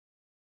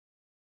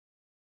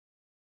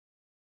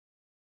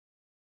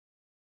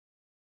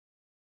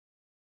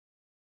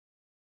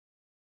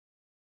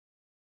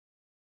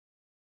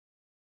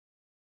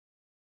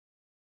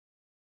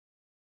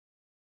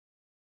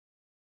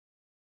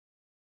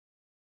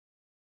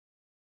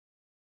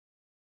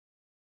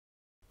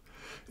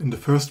In the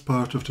first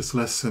part of this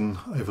lesson,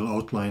 I will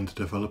outline the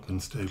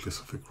development stages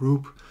of a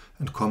group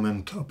and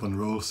comment upon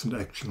roles and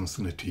actions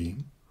in a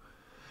team.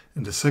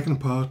 In the second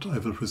part, I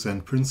will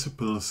present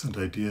principles and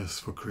ideas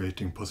for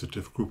creating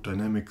positive group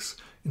dynamics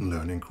in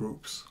learning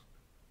groups.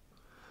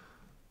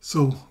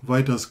 So,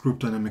 why does group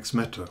dynamics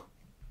matter?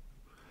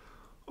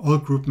 All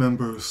group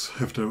members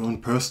have their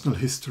own personal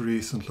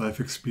histories and life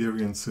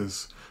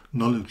experiences,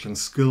 knowledge and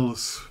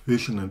skills,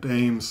 vision and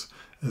aims,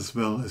 as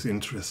well as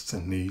interests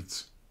and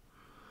needs.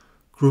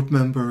 Group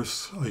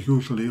members are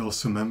usually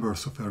also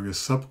members of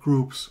various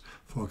subgroups,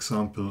 for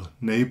example,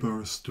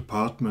 neighbors,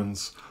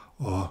 departments,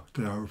 or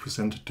they are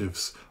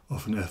representatives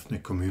of an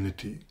ethnic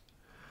community.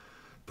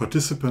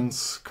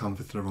 Participants come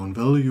with their own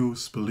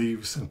values,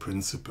 beliefs, and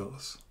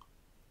principles.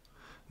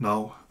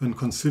 Now, when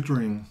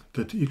considering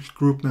that each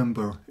group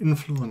member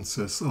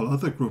influences all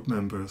other group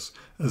members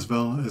as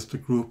well as the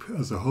group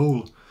as a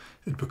whole,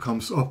 it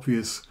becomes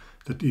obvious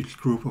that each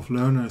group of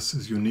learners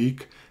is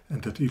unique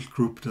and that each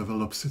group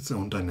develops its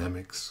own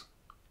dynamics.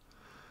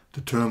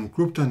 The term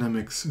group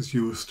dynamics is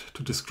used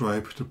to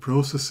describe the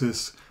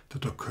processes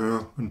that occur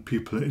when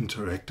people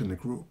interact in a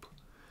group.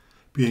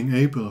 Being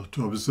able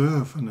to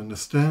observe and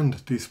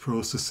understand these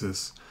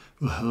processes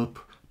will help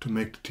to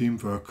make the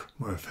teamwork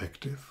more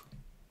effective.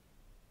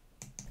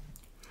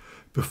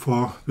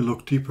 Before we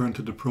look deeper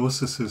into the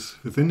processes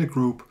within a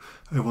group,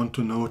 I want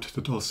to note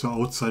that also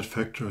outside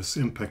factors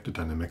impact the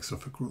dynamics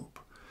of a group.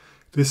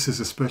 This is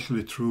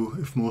especially true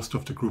if most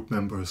of the group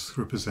members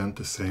represent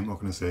the same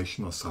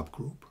organization or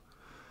subgroup.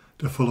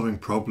 The following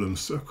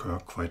problems occur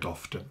quite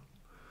often.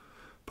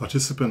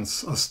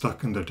 Participants are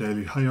stuck in their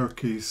daily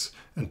hierarchies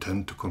and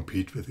tend to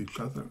compete with each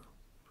other.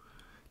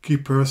 Key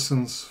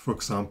persons, for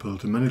example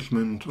the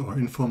management or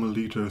informal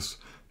leaders,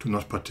 do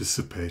not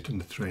participate in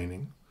the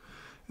training.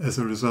 As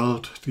a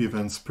result, the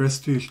event's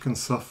prestige can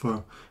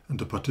suffer and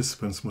the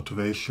participants'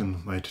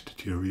 motivation might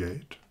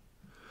deteriorate.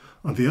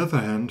 On the other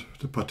hand,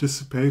 the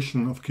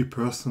participation of key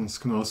persons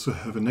can also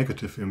have a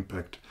negative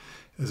impact,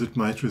 as it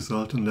might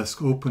result in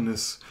less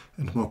openness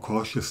and more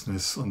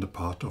cautiousness on the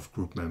part of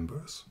group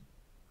members.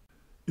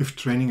 If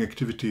training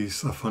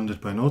activities are funded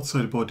by an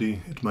outside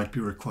body, it might be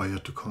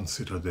required to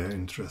consider their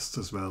interests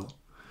as well.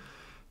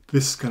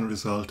 This can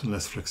result in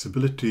less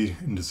flexibility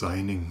in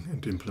designing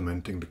and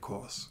implementing the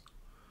course.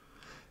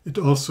 It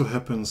also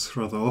happens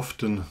rather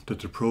often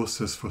that the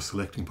process for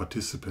selecting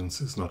participants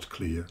is not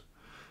clear.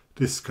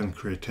 This can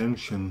create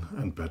tension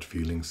and bad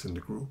feelings in the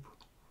group.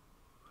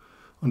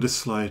 On this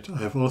slide, I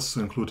have also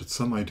included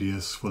some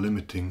ideas for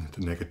limiting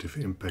the negative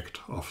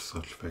impact of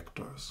such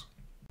factors.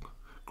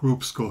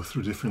 Groups go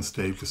through different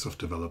stages of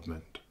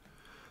development.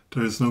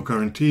 There is no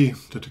guarantee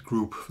that a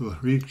group will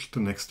reach the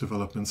next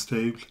development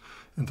stage,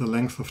 and the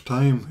length of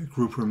time a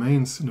group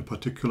remains in a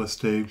particular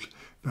stage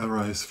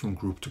varies from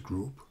group to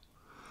group.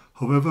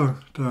 However,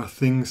 there are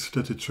things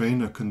that a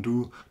trainer can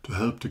do to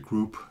help the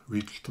group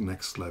reach the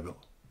next level.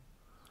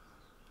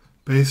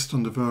 Based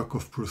on the work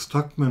of Bruce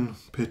Tuckman,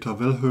 Peter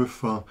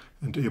Wellhöfer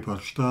and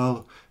Eberhard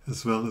Stahl,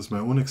 as well as my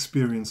own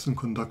experience in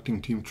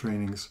conducting team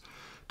trainings,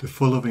 the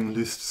following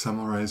list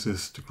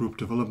summarizes the group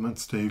development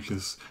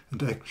stages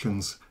and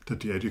actions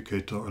that the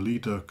educator or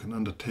leader can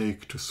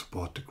undertake to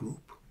support the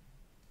group.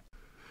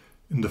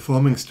 In the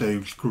forming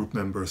stage, group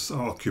members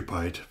are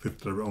occupied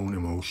with their own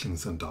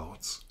emotions and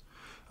doubts.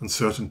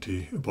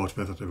 Uncertainty about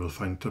whether they will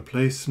find their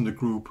place in the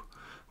group,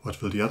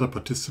 what will the other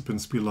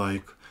participants be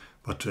like,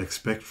 what to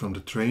expect from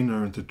the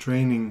trainer and the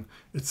training,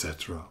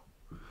 etc.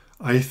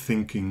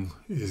 I-thinking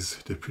is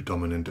the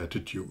predominant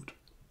attitude.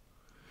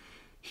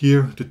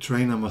 Here, the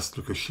trainer must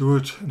look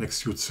assured and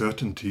exude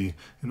certainty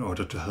in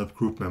order to help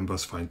group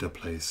members find their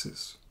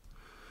places.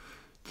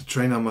 The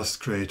trainer must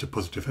create a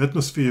positive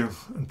atmosphere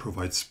and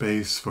provide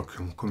space for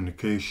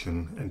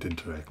communication and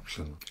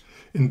interaction.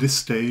 In this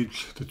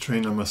stage, the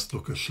trainer must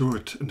look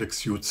assured and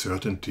exude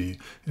certainty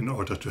in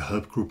order to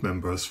help group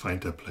members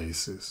find their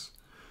places.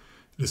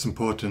 It is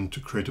important to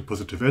create a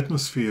positive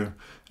atmosphere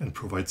and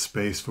provide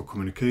space for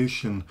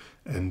communication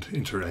and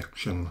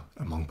interaction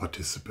among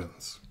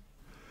participants.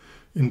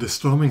 In the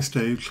storming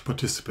stage,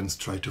 participants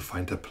try to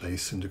find their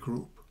place in the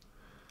group.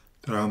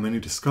 There are many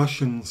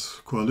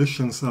discussions,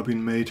 coalitions are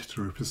being made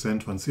to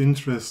represent one's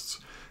interests,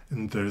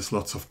 and there is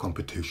lots of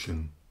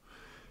competition.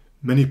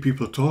 Many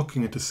people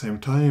talking at the same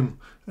time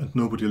and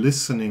nobody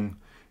listening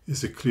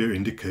is a clear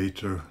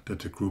indicator that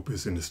the group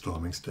is in the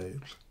storming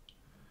stage.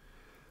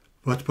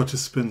 What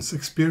participants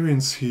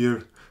experience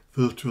here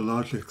will to a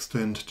large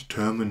extent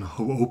determine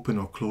how open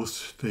or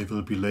closed they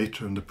will be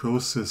later in the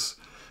process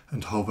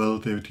and how well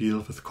they deal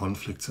with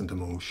conflicts and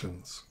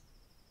emotions.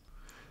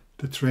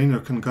 The trainer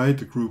can guide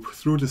the group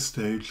through this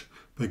stage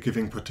by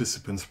giving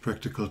participants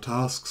practical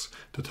tasks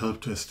that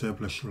help to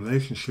establish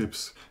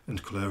relationships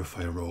and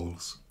clarify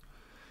roles.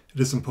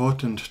 It is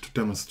important to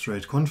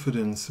demonstrate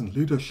confidence and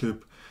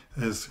leadership,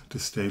 as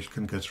this stage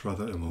can get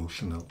rather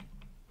emotional.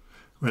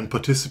 When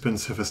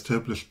participants have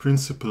established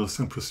principles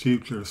and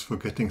procedures for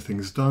getting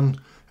things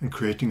done and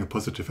creating a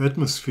positive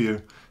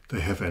atmosphere, they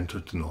have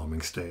entered the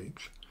norming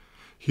stage.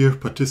 Here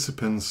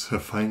participants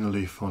have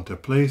finally found their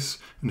place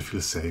and feel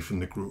safe in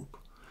the group.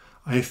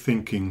 I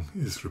thinking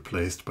is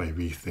replaced by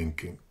we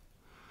thinking.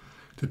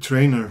 The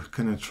trainer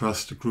can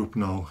entrust the group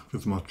now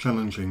with more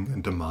challenging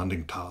and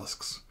demanding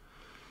tasks.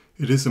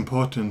 It is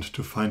important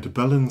to find a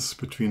balance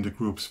between the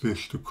group's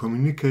wish to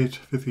communicate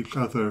with each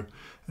other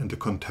and the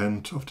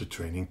content of the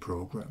training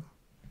program.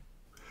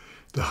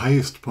 The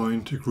highest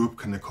point a group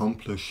can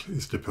accomplish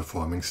is the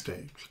performing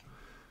stage.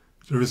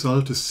 The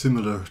result is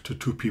similar to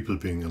two people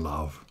being in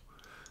love.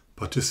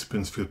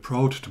 Participants feel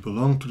proud to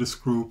belong to this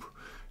group,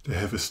 they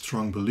have a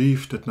strong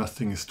belief that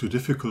nothing is too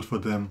difficult for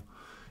them,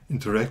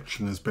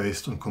 interaction is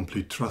based on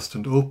complete trust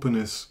and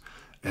openness,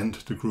 and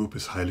the group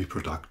is highly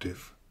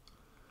productive.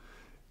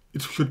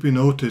 It should be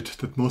noted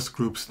that most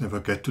groups never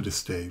get to this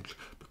stage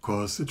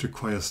because it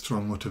requires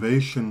strong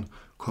motivation,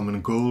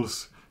 common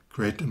goals,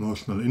 great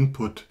emotional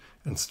input,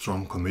 and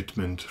strong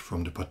commitment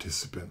from the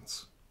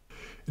participants.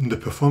 In the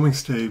performing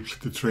stage,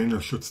 the trainer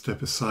should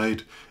step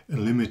aside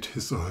and limit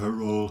his or her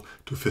role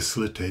to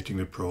facilitating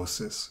the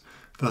process,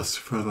 thus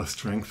further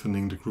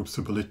strengthening the group's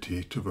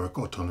ability to work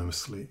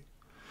autonomously.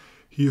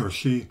 He or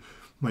she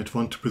might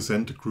want to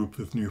present the group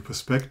with new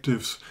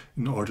perspectives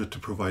in order to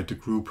provide the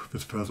group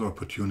with further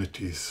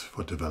opportunities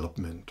for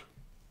development.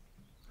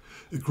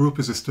 A group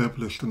is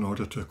established in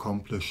order to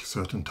accomplish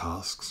certain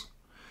tasks.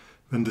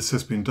 When this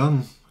has been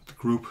done, the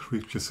group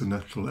reaches a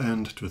natural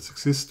end to its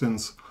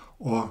existence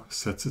or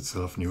sets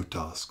itself new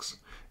tasks.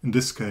 In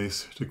this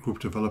case, the group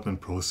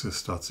development process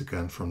starts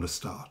again from the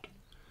start.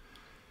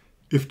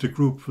 If the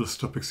group will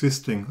stop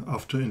existing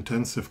after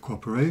intensive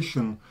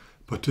cooperation,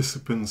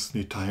 participants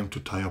need time to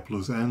tie up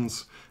loose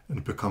ends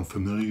and become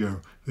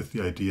familiar with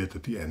the idea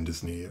that the end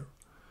is near.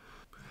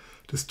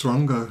 The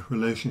stronger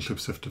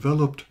relationships have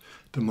developed,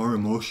 the more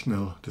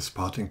emotional this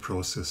parting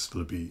process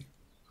will be.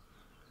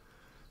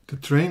 The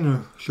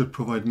trainer should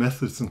provide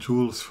methods and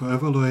tools for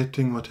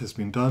evaluating what has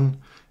been done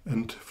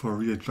and for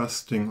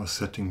readjusting or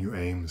setting new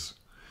aims.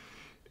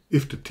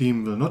 If the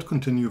team will not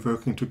continue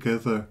working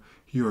together,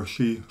 he or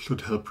she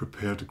should help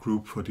prepare the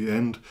group for the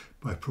end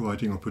by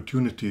providing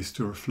opportunities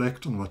to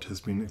reflect on what has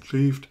been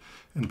achieved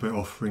and by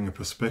offering a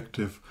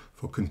perspective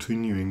for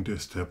continuing the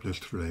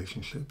established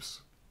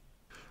relationships.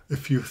 A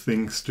few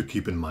things to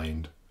keep in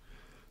mind.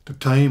 The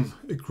time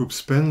a group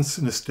spends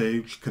in a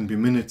stage can be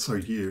minutes or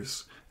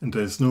years, and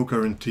there is no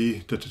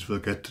guarantee that it will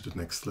get to the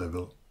next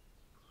level.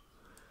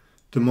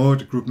 The more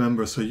the group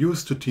members are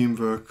used to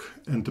teamwork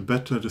and the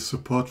better the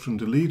support from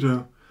the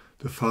leader,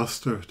 the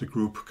faster the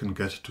group can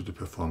get to the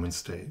performance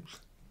stage.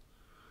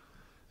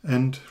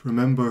 And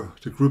remember,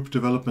 the group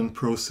development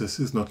process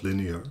is not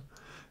linear.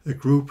 A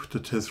group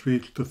that has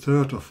reached the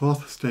third or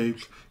fourth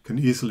stage can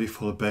easily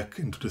fall back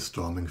into the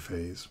storming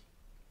phase.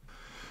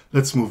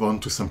 Let's move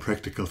on to some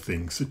practical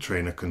things a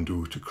trainer can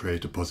do to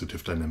create a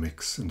positive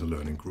dynamics in the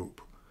learning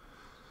group.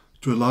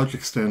 To a large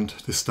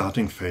extent, the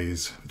starting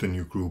phase with a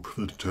new group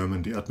will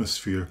determine the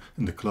atmosphere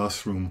in the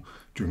classroom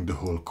during the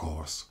whole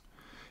course.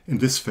 In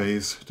this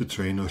phase, the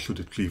trainer should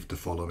achieve the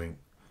following: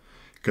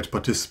 get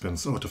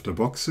participants out of their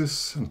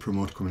boxes and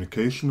promote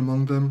communication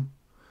among them,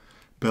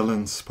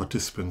 balance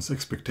participants'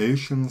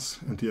 expectations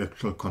and the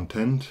actual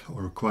content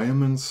or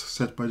requirements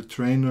set by the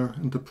trainer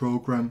and the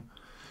program,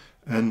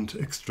 and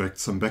extract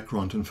some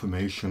background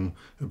information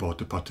about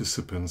the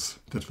participants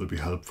that will be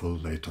helpful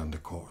later in the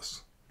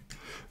course.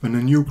 When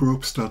a new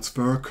group starts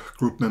work,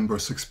 group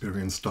members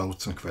experience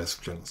doubts and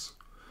questions.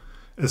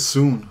 As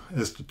soon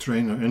as the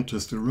trainer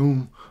enters the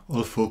room,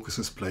 all focus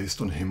is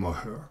placed on him or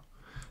her.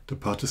 The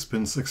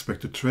participants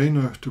expect the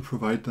trainer to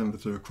provide them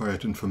with the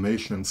required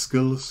information and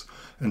skills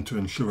and to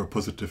ensure a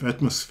positive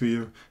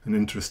atmosphere, an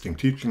interesting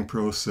teaching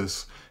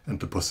process, and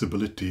the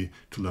possibility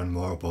to learn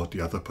more about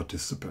the other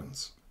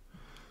participants.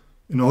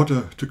 In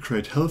order to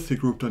create healthy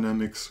group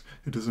dynamics,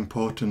 it is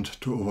important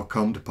to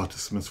overcome the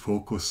participants'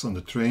 focus on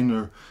the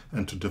trainer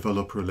and to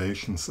develop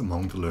relations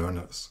among the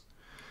learners.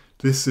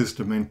 This is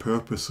the main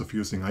purpose of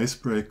using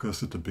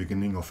icebreakers at the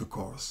beginning of a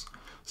course.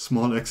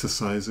 Small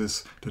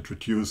exercises that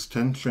reduce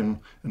tension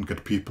and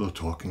get people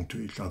talking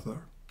to each other.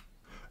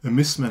 A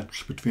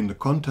mismatch between the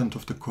content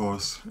of the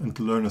course and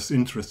the learner's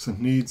interests and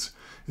needs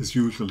is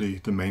usually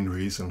the main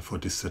reason for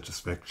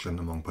dissatisfaction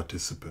among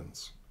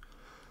participants.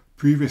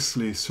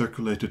 Previously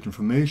circulated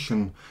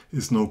information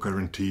is no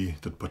guarantee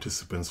that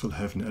participants will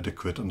have an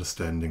adequate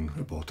understanding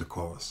about the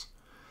course.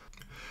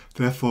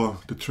 Therefore,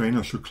 the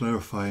trainer should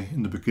clarify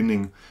in the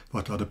beginning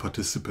what are the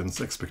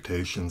participants'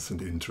 expectations and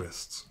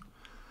interests.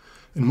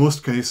 In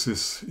most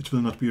cases, it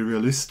will not be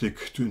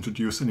realistic to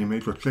introduce any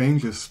major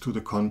changes to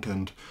the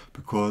content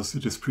because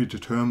it is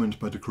predetermined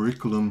by the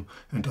curriculum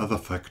and other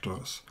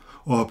factors,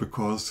 or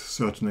because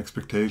certain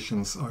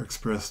expectations are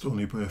expressed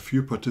only by a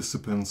few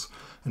participants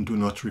and do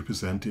not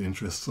represent the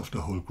interests of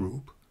the whole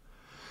group.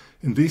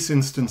 In these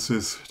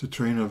instances, the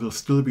trainer will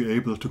still be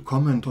able to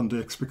comment on the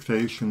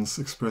expectations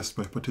expressed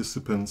by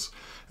participants,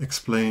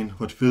 explain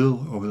what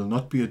will or will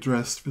not be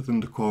addressed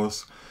within the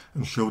course,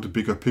 and show the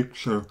bigger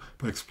picture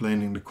by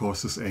explaining the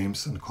course's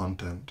aims and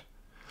content.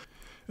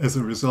 As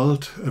a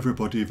result,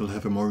 everybody will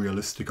have a more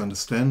realistic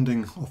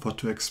understanding of what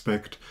to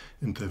expect,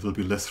 and there will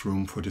be less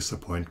room for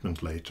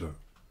disappointment later.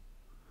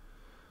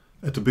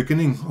 At the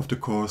beginning of the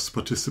course,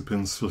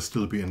 participants will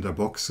still be in their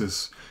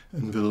boxes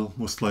and will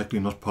most likely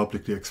not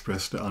publicly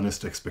express their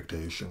honest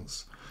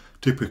expectations.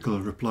 Typical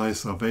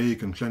replies are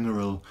vague and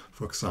general,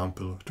 for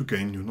example, to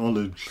gain new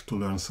knowledge, to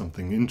learn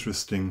something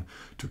interesting,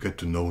 to get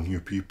to know new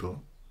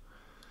people.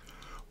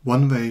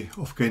 One way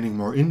of gaining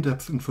more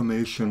in-depth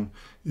information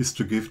is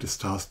to give this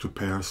task to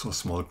pairs or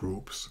small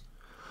groups.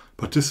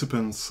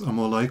 Participants are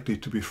more likely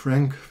to be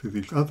frank with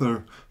each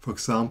other, for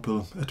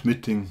example,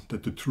 admitting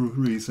that the true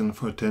reason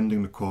for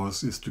attending the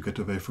course is to get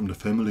away from the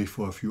family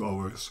for a few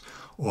hours,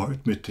 or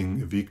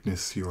admitting a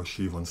weakness he or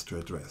she wants to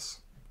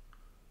address.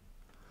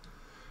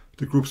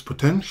 The group's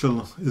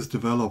potential is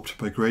developed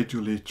by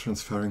gradually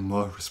transferring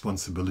more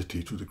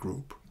responsibility to the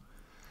group.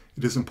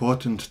 It is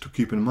important to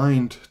keep in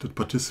mind that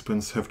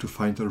participants have to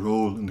find their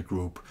role in the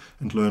group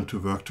and learn to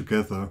work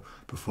together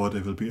before they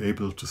will be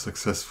able to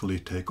successfully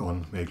take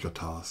on major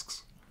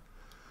tasks.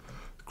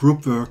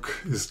 Group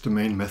work is the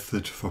main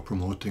method for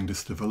promoting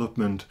this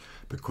development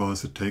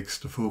because it takes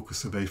the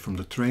focus away from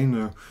the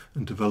trainer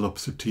and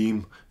develops a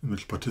team in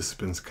which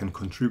participants can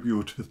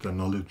contribute with their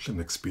knowledge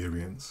and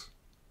experience.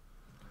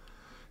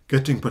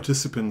 Getting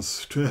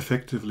participants to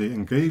effectively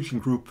engage in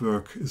group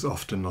work is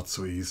often not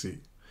so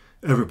easy.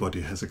 Everybody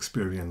has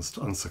experienced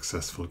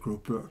unsuccessful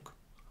group work.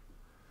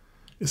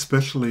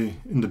 Especially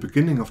in the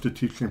beginning of the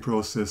teaching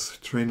process,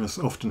 trainers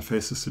often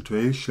face a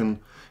situation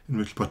in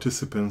which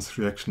participants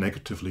react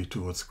negatively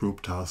towards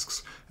group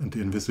tasks and the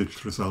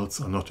envisaged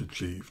results are not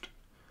achieved.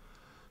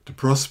 The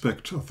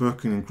prospect of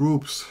working in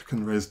groups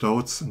can raise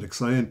doubts and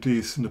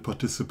anxieties in the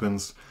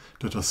participants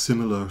that are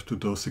similar to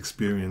those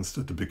experienced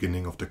at the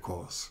beginning of the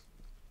course.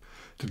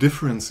 The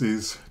difference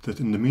is that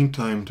in the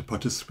meantime the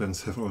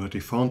participants have already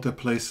found their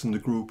place in the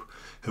group,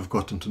 have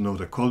gotten to know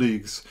their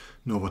colleagues,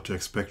 know what to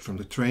expect from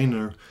the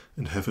trainer,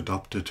 and have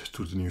adapted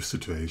to the new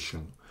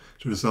situation.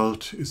 The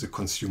result is a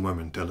consumer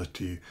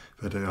mentality,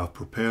 where they are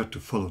prepared to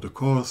follow the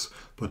course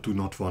but do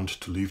not want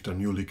to leave their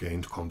newly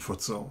gained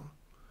comfort zone.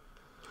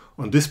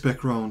 On this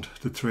background,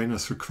 the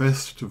trainer's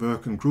request to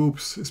work in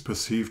groups is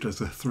perceived as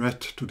a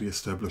threat to the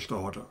established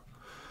order.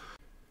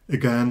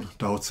 Again,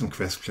 doubts and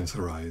questions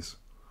arise.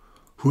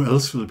 Who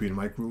else will be in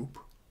my group?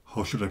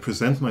 How should I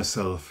present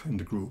myself in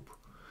the group?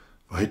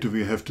 Why do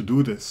we have to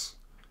do this?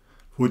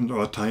 Wouldn't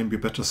our time be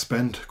better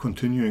spent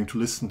continuing to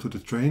listen to the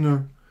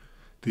trainer?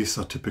 These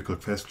are typical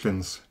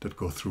questions that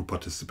go through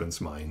participants'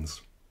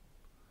 minds.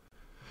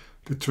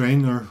 The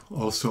trainer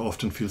also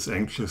often feels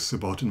anxious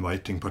about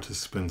inviting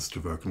participants to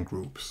work in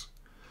groups.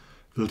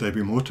 Will they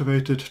be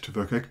motivated to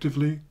work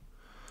actively?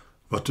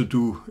 What to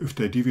do if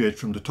they deviate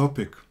from the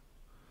topic?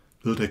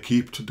 Will they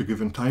keep to the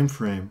given time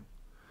frame?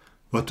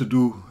 What to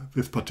do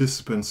with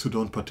participants who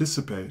don't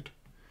participate?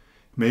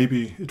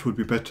 Maybe it would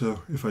be better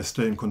if I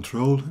stay in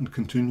control and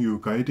continue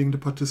guiding the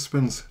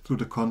participants through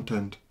the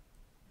content.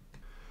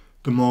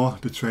 The more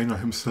the trainer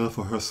himself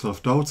or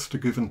herself doubts the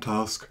given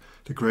task,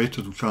 the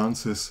greater the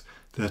chances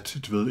that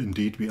it will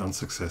indeed be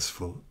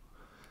unsuccessful.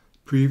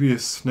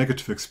 Previous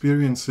negative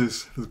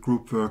experiences with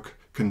group work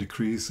can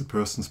decrease a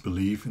person's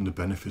belief in the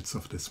benefits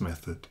of this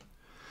method.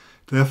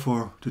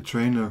 Therefore, the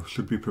trainer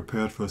should be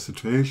prepared for a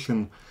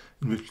situation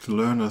in which the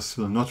learners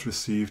will not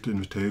receive the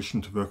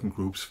invitation to work in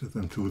groups with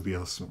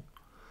enthusiasm.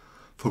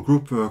 For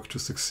group work to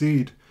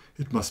succeed,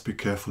 it must be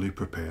carefully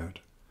prepared.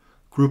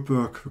 Group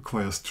work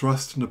requires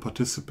trust in the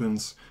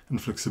participants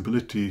and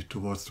flexibility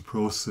towards the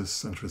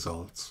process and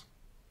results.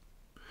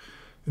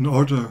 In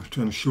order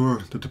to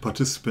ensure that the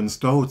participants'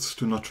 doubts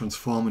do not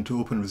transform into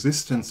open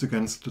resistance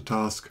against the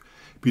task,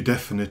 be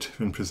definite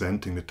when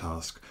presenting the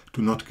task.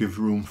 Do not give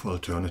room for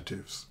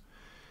alternatives.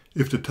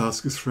 If the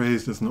task is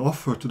phrased as an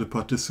offer to the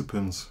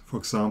participants, for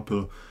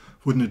example,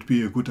 wouldn't it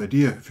be a good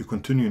idea if you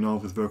continue now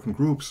with work in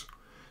groups?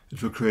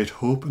 It will create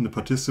hope in the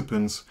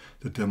participants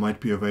that there might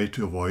be a way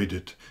to avoid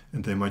it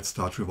and they might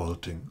start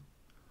revolting.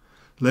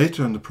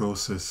 Later in the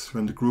process,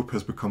 when the group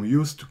has become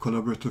used to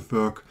collaborative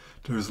work,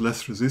 there is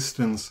less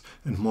resistance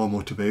and more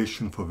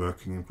motivation for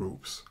working in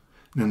groups.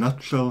 In a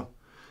nutshell,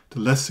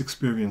 the less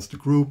experienced the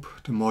group,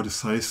 the more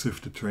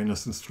decisive the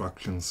trainer's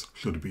instructions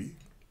should be.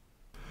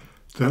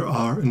 There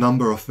are a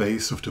number of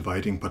ways of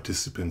dividing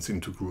participants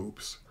into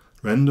groups: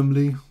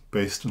 randomly,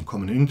 based on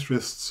common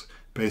interests,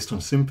 based on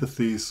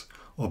sympathies,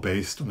 or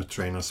based on a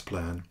trainer's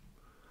plan.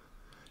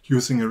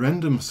 Using a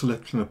random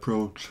selection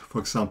approach, for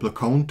example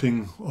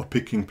counting or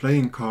picking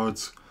playing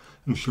cards,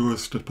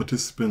 ensures that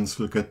participants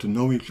will get to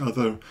know each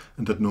other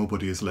and that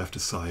nobody is left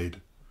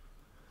aside.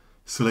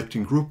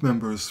 Selecting group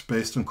members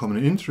based on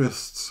common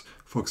interests,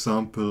 for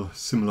example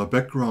similar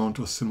background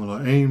or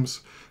similar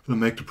aims, will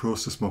make the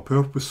process more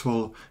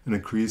purposeful and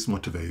increase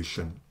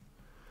motivation.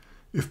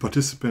 If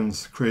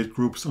participants create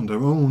groups on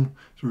their own,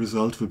 the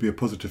result will be a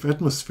positive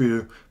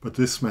atmosphere, but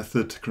this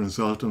method can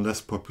result in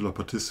less popular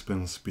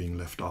participants being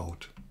left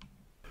out.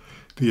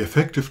 The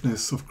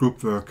effectiveness of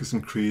group work is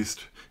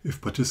increased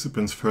if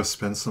participants first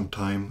spend some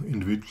time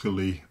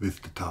individually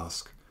with the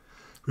task.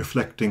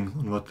 reflecting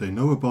on what they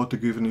know about a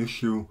given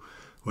issue,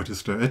 what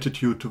is their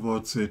attitude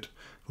towards it,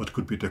 what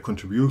could be their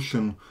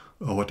contribution,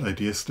 or what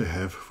ideas they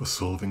have for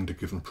solving the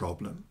given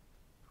problem.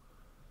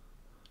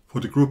 For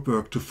the group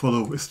work to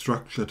follow a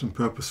structured and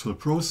purposeful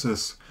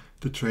process,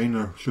 the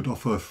trainer should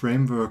offer a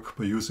framework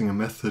by using a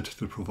method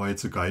that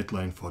provides a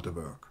guideline for the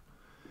work.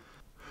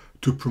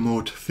 To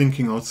promote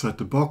thinking outside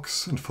the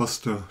box and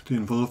foster the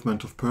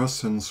involvement of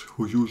persons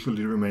who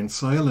usually remain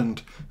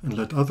silent and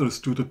let others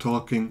do the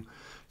talking,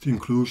 the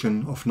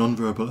inclusion of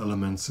non-verbal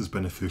elements is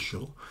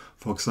beneficial.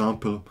 For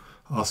example,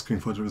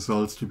 asking for the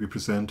results to be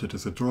presented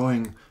as a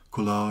drawing,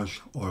 collage,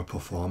 or a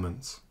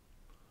performance.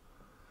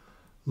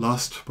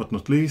 Last but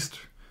not least,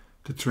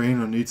 the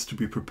trainer needs to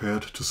be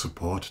prepared to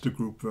support the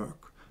group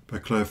work by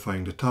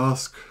clarifying the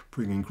task,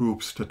 bringing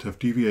groups that have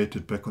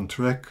deviated back on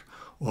track,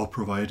 or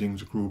providing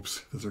the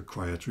groups with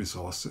required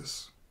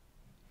resources.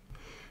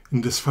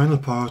 In this final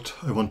part,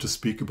 I want to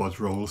speak about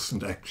roles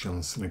and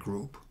actions in a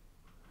group.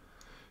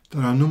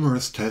 There are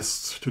numerous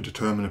tests to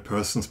determine a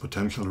person's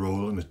potential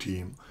role in a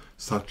team,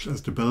 such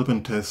as the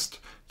Belbin test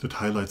that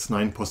highlights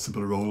 9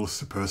 possible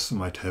roles a person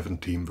might have in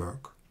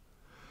teamwork.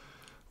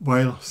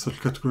 While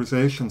such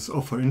categorizations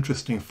offer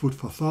interesting food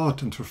for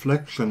thought and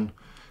reflection,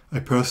 I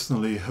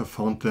personally have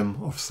found them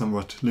of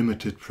somewhat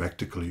limited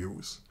practical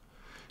use.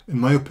 In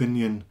my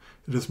opinion,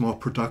 it is more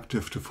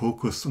productive to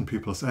focus on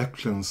people's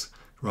actions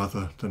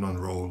rather than on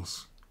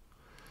roles.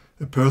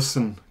 A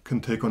person can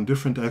take on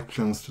different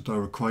actions that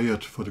are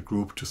required for the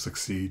group to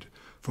succeed.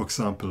 For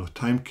example,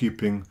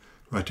 timekeeping,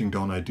 writing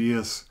down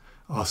ideas,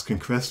 asking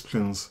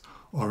questions,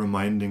 or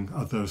reminding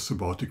others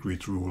about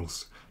agreed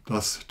rules,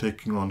 thus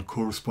taking on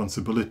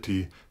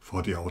co-responsibility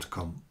for the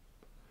outcome.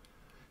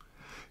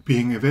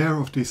 Being aware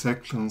of these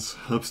actions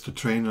helps the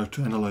trainer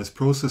to analyze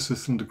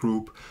processes in the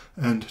group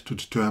and to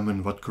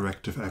determine what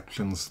corrective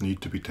actions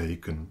need to be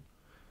taken.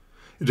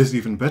 It is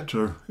even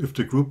better if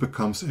the group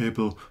becomes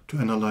able to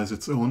analyze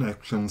its own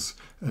actions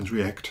and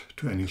react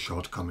to any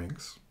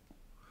shortcomings.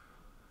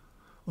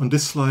 On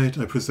this slide,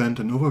 I present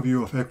an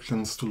overview of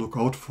actions to look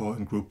out for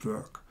in group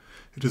work.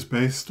 It is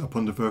based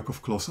upon the work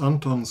of Klaus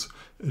Anton,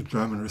 a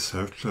German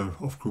researcher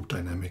of group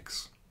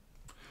dynamics.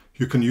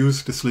 You can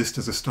use this list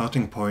as a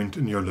starting point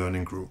in your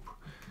learning group.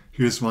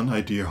 Here's one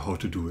idea how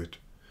to do it.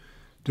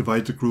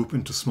 Divide the group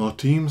into small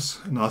teams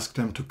and ask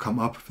them to come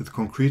up with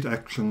concrete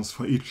actions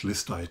for each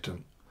list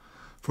item.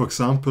 For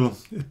example,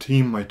 a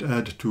team might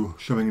add to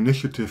showing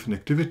initiative and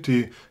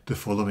activity the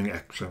following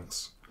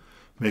actions: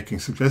 making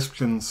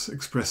suggestions,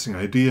 expressing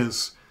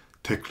ideas,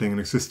 tackling an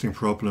existing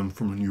problem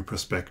from a new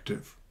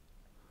perspective.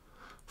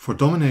 For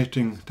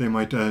dominating, they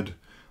might add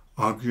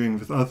arguing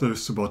with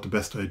others about the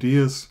best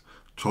ideas,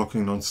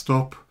 talking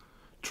non-stop,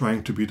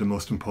 trying to be the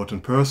most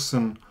important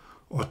person,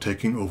 or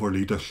taking over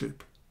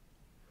leadership.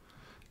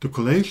 The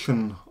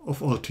collation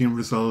of all team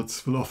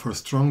results will offer a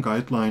strong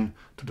guideline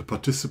to the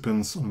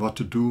participants on what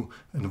to do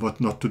and what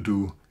not to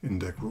do in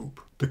their group.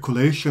 The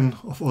collation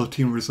of all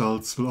team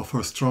results will offer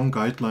a strong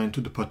guideline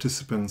to the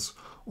participants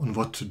on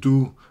what to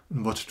do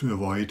and what to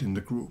avoid in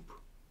the group.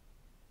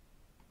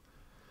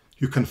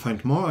 You can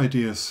find more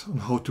ideas on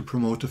how to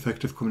promote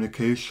effective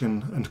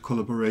communication and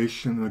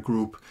collaboration in a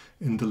group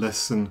in the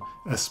lesson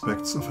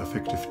Aspects of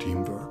Effective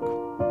Teamwork.